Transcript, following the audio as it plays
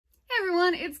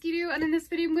everyone, it's Kidu, and in this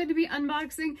video I'm going to be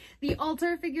unboxing the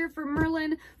altar figure for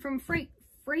Merlin from Fate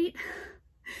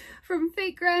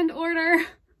Grand Order.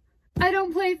 I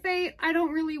don't play Fate, I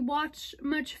don't really watch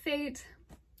much Fate.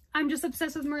 I'm just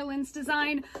obsessed with Merlin's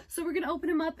design, so we're gonna open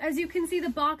him up. As you can see, the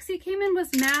box he came in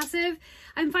was massive.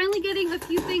 I'm finally getting a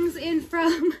few things in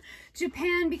from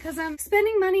Japan because I'm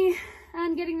spending money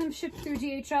and getting them shipped through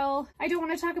DHL. I don't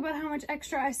want to talk about how much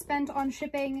extra I spent on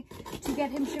shipping to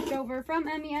get him shipped over from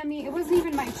Emmy. It wasn't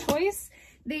even my choice.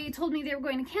 They told me they were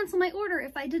going to cancel my order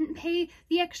if I didn't pay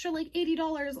the extra like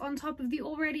 $80 on top of the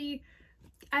already,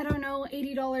 I don't know,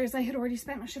 $80 I had already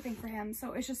spent on shipping for him.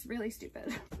 So it's just really stupid.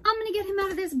 I'm gonna get him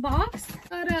out of this box.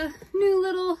 Got a new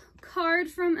little card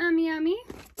from Emmy.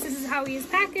 This is how he is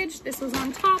packaged. This was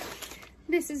on top.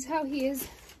 This is how he is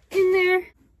in there.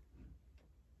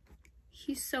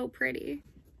 He's so pretty.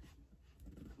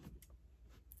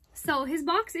 So his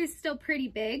box is still pretty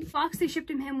big. The box they shipped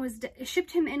him in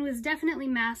was definitely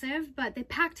massive, but they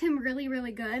packed him really,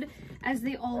 really good, as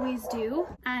they always do.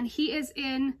 And he is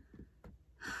in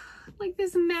like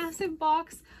this massive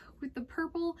box with the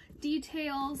purple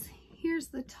details. Here's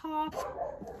the top.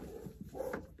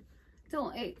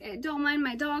 Don't mind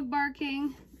my dog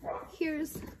barking.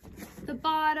 Here's the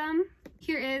bottom.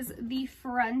 Here is the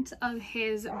front of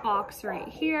his box right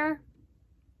here.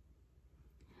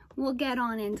 We'll get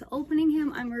on into opening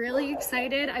him. I'm really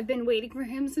excited. I've been waiting for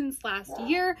him since last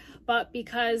year, but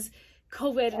because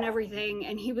COVID and everything,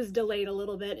 and he was delayed a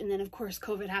little bit, and then of course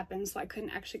COVID happened, so I couldn't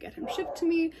actually get him shipped to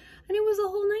me, and it was a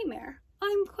whole nightmare.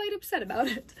 I'm quite upset about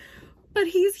it. But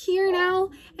he's here now,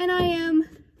 and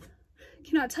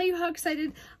cannot tell you how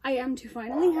excited I am to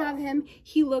finally have him.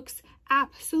 He looks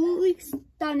absolutely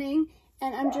stunning.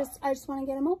 And I just want to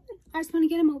get him open. I just want to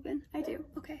get him open. I do.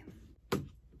 Okay.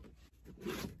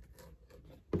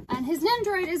 And his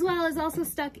Nendroid as well is also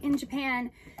stuck in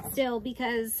Japan still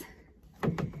because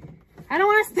I don't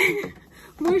want to spend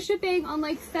more shipping on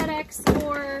like FedEx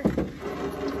or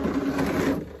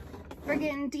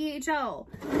friggin' DHL.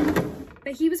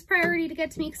 But he was priority to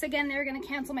get to me because again, they were going to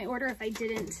cancel my order if I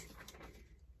didn't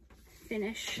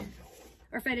finish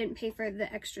or if I didn't pay for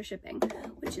the extra shipping,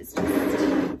 which is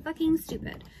just fucking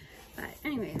stupid. But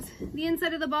anyways, the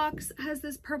inside of the box has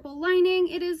this purple lining.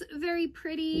 It is very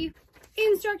pretty.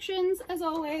 Instructions, as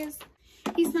always.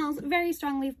 He smells very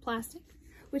strongly of plastic,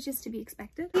 which is to be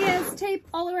expected. He has tape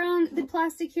all around the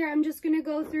plastic here. I'm just gonna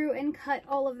go through and cut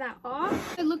all of that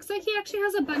off. It looks like he actually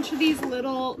has a bunch of these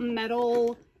little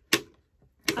metal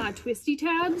twisty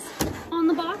tabs on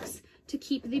the box to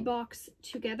keep the box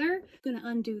together. I'm gonna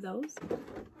undo those.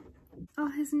 Oh,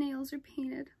 his nails are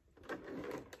painted.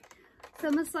 So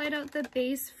I'm gonna slide out the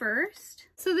base first.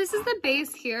 So this is the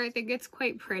base here. I think it's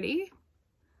quite pretty.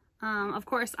 Of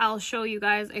course, I'll show you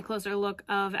guys a closer look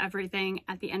of everything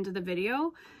at the end of the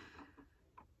video.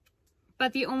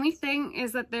 But the only thing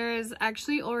is that there is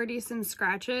actually already some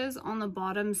scratches on the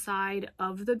bottom side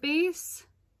of the base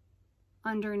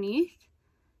underneath.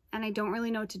 And I don't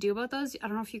really know what to do about those. I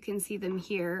don't know if you can see them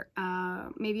here.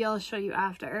 Maybe I'll show you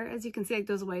after. As you can see, like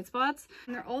those white spots.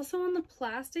 And they're also on the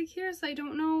plastic here, so I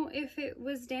don't know if it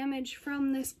was damage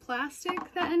from this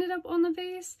plastic that ended up on the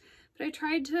base. But I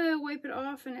tried to wipe it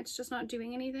off and it's just not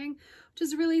doing anything, which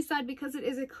is really sad because it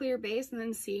is a clear base, and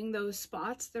then seeing those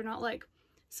spots, they're not like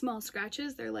small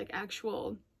scratches, they're like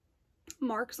actual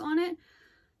marks on it.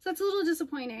 So that's a little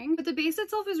disappointing. But the base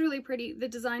itself is really pretty. The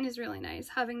design is really nice,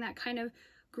 having that kind of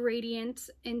gradient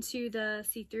into the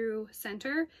see-through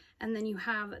center, and then you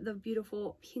have the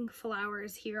beautiful pink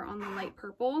flowers here on the light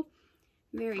purple.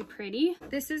 Very pretty.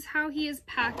 This is how he is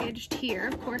packaged here.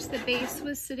 Of course, the base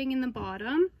was sitting in the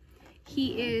bottom.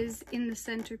 He is in the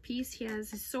centerpiece. He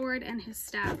has his sword and his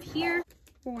staff here.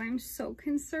 Oh, I'm so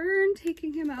concerned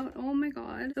taking him out. Oh my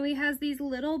god. So he has these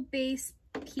little base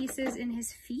pieces in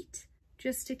his feet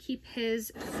just to keep his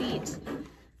feet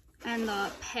and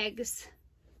the pegs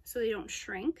so they don't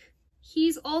shrink.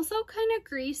 He's also kind of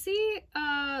greasy,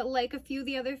 like a few of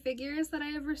the other figures that I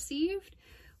have received,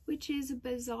 which is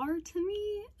bizarre to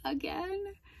me.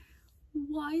 Again,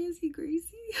 why is he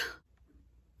greasy?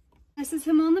 This is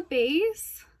him on the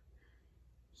base.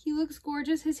 He looks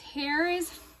gorgeous. His hair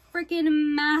is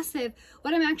freaking massive.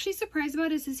 What I'm actually surprised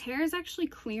about is his hair is actually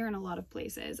clear in a lot of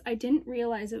places. I didn't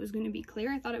realize it was going to be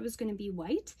clear. I thought it was going to be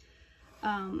white,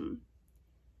 but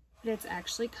it's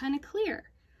actually kind of clear.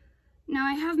 Now,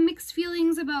 I have mixed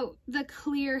feelings about the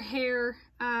clear hair.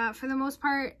 For the most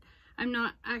part, I'm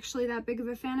not actually that big of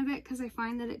a fan of it because I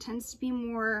find that it tends to be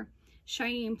more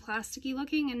shiny and plasticky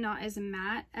looking and not as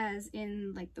matte as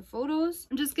in like the photos.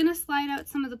 I'm just gonna slide out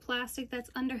some of the plastic that's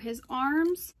under his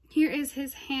arms. Here is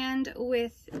his hand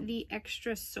with the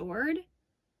extra sword.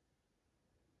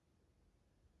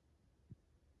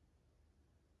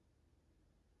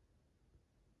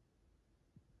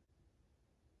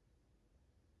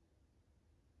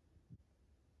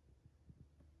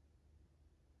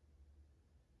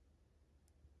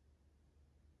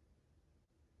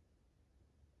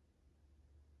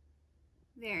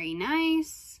 Very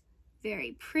nice,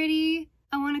 very pretty.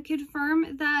 I want to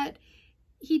confirm that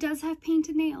he does have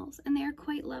painted nails and they are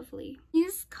quite lovely.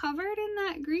 He's covered in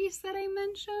that grease that I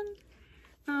mentioned.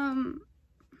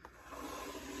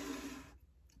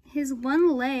 His one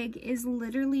leg is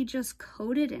literally just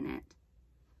coated in it.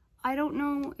 I don't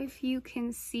know if you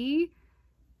can see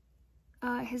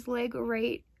his leg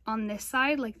right on this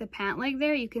side, like the pant leg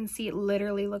there. You can see it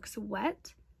literally looks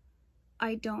wet.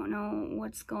 I don't know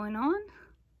what's going on.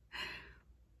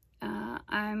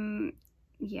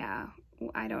 Yeah,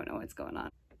 I don't know what's going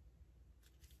on.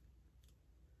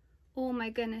 Oh my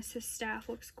goodness, his staff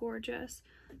looks gorgeous.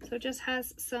 So it just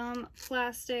has some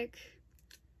plastic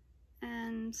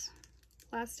and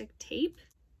plastic tape.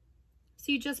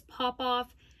 So you just pop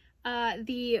off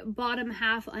the bottom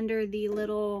half under the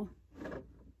little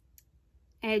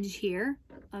edge here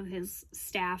of his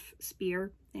staff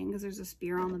spear thing, because there's a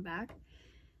spear on the back.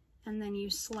 And then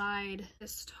you slide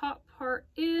this top part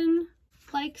in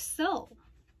like so.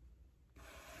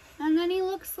 And then he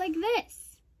looks like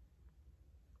this.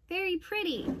 Very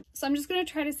pretty. So I'm just gonna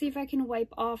try to see if I can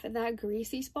wipe off that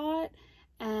greasy spot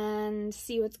and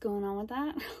see what's going on with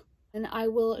that. And I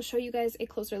will show you guys a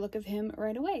closer look of him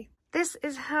right away. This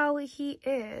is how he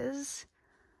is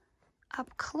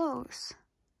up close.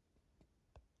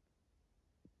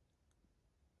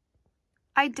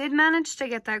 I did manage to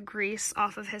get that grease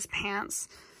off of his pants,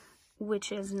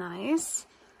 which is nice.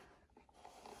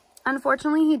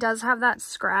 Unfortunately, he does have that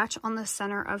scratch on the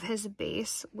center of his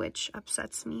base, which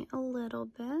upsets me a little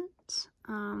bit.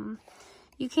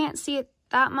 You can't see it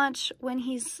that much when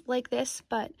he's like this,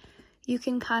 but you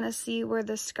can kind of see where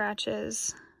the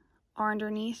scratches are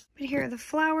underneath. But here are the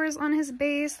flowers on his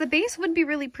base. The base would be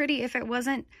really pretty if it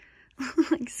wasn't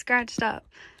like scratched up.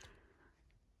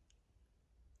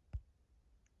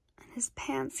 And his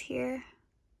pants here.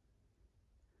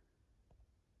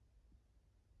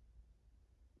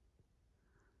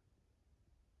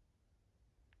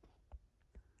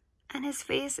 And his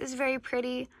face is very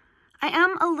pretty. I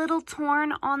am a little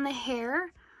torn on the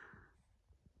hair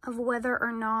of whether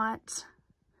or not...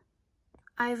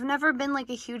 I've never been like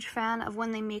a huge fan of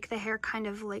when they make the hair kind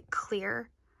of like clear,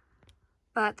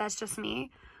 but that's just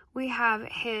me. We have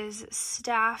his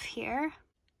staff here.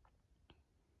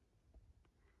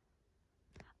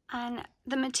 And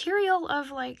the material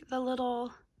of like the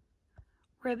little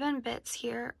ribbon bits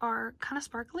here are kind of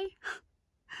sparkly,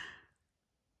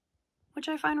 which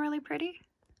I find really pretty.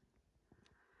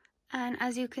 And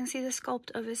as you can see, the sculpt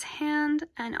of his hand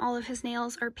and all of his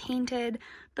nails are painted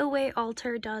the way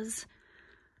Alter does.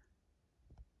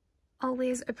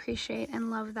 Always appreciate and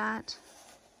love that.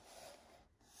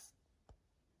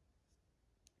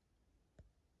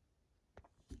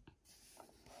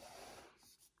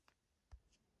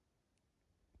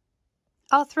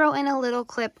 I'll throw in a little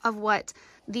clip of what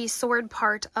the sword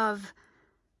part of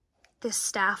this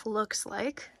staff looks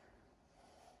like,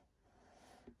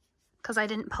 because I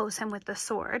didn't pose him with the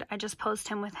sword. I just posed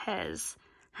him with his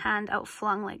hand out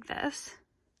flung like this.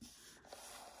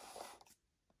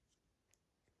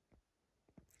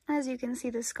 As you can see,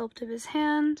 the sculpt of his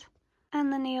hand,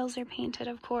 and the nails are painted,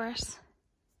 of course.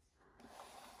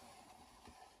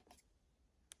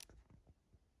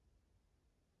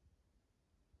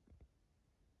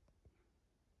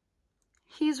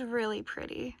 He's really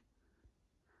pretty.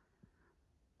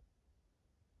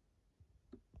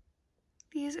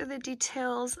 These are the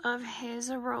details of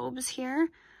his robes here.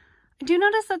 I do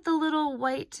notice that the little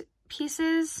white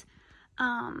pieces,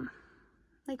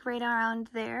 like right around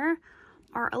there,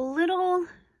 are a little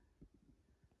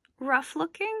rough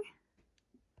looking,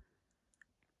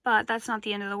 but that's not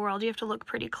the end of the world. You have to look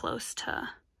pretty close to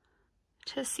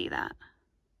see that.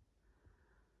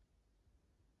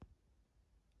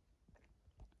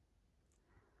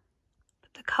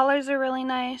 But the colors are really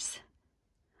nice.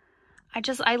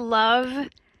 I love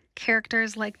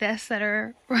characters like this that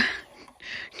are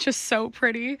just so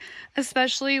pretty,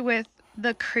 especially with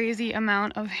the crazy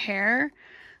amount of hair.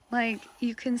 Like,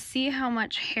 you can see how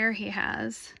much hair he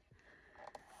has.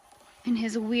 And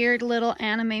his weird little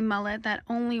anime mullet that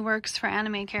only works for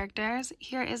anime characters.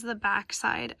 Here is the back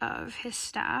side of his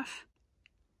staff.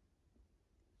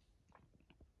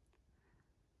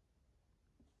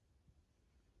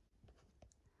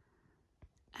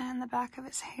 And the back of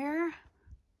his hair.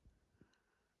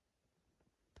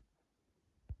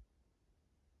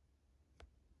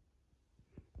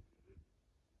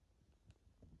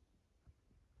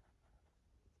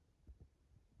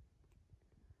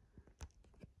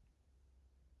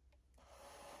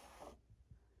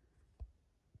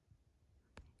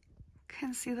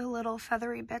 Can see the little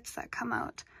feathery bits that come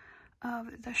out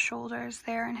of the shoulders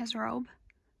there in his robe.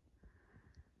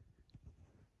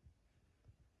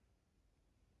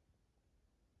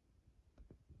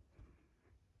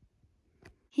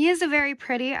 He is very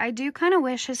pretty. I do kind of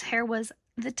wish his hair was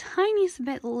the tiniest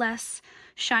bit less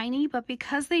shiny, but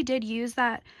because they did use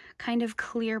that kind of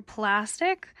clear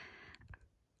plastic,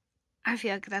 I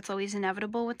feel like that's always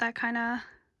inevitable with that kind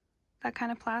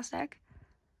of plastic.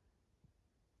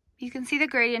 You can see the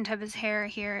gradient of his hair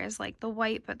here is like the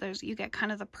white, but you get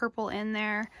kind of the purple in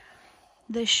there.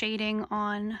 The shading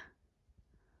on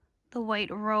the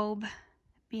white robe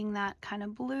being that kind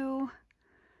of blue.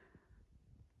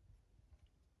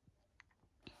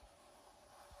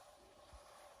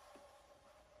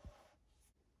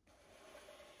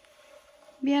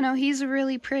 Yeah, no, he's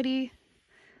really pretty.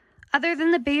 Other than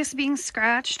the base being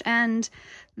scratched and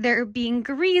there being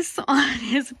grease on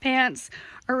his pants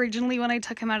originally when I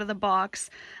took him out of the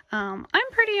box, I'm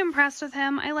pretty impressed with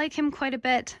him. I like him quite a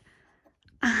bit.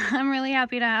 I'm really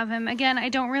happy to have him. Again, I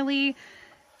don't really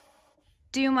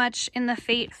do much in the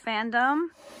Fate fandom.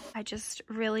 I just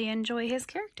really enjoy his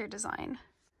character design.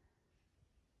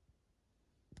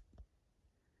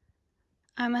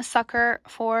 I'm a sucker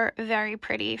for very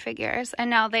pretty figures, and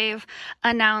now they've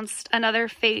announced another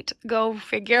Fate Go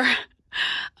figure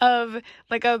of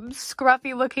like a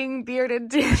scruffy looking bearded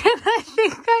dude, and I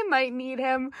think I might need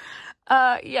him.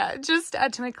 Yeah, just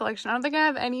add to my collection. I don't think I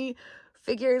have any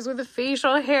figures with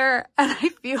facial hair, and I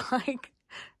feel like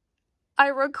I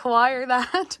require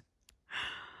that.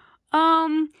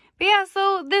 But yeah,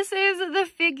 so this is the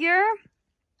figure.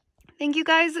 Thank you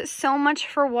guys so much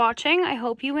for watching. I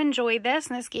hope you enjoyed this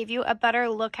and this gave you a better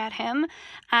look at him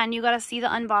and you got to see the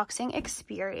unboxing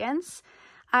experience.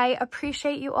 I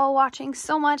appreciate you all watching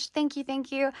so much. Thank you,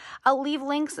 thank you. I'll leave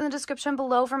links in the description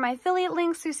below for my affiliate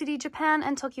links through CD Japan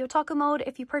and Tokyo Otaku Mode.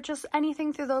 If you purchase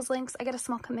anything through those links, I get a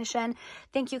small commission.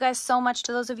 Thank you guys so much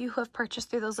to those of you who have purchased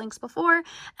through those links before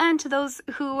and to those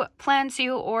who plan to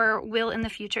or will in the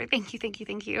future. Thank you, thank you,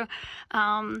 thank you.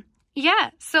 Yeah,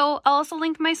 so I'll also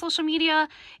link my social media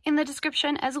in the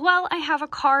description as well. I have a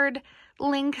card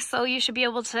link, so you should be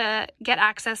able to get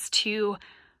access to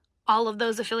all of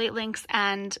those affiliate links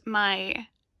and my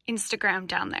Instagram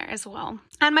down there as well.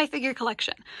 And my figure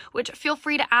collection, which feel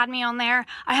free to add me on there.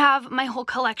 I have my whole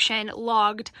collection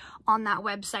logged on that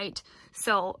website,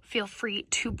 so feel free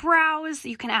to browse.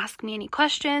 You can ask me any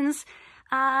questions.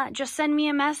 Just send me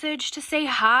a message to say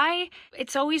hi.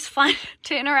 It's always fun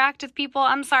to interact with people.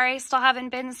 I'm sorry I still haven't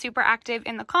been super active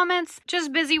in the comments.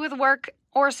 Just busy with work,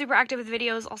 or super active with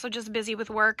videos, also just busy with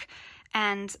work,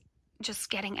 and just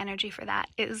getting energy for that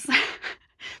is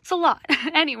it's a lot.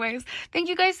 Anyways, thank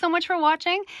you guys so much for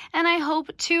watching, and I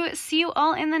hope to see you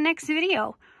all in the next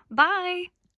video. Bye!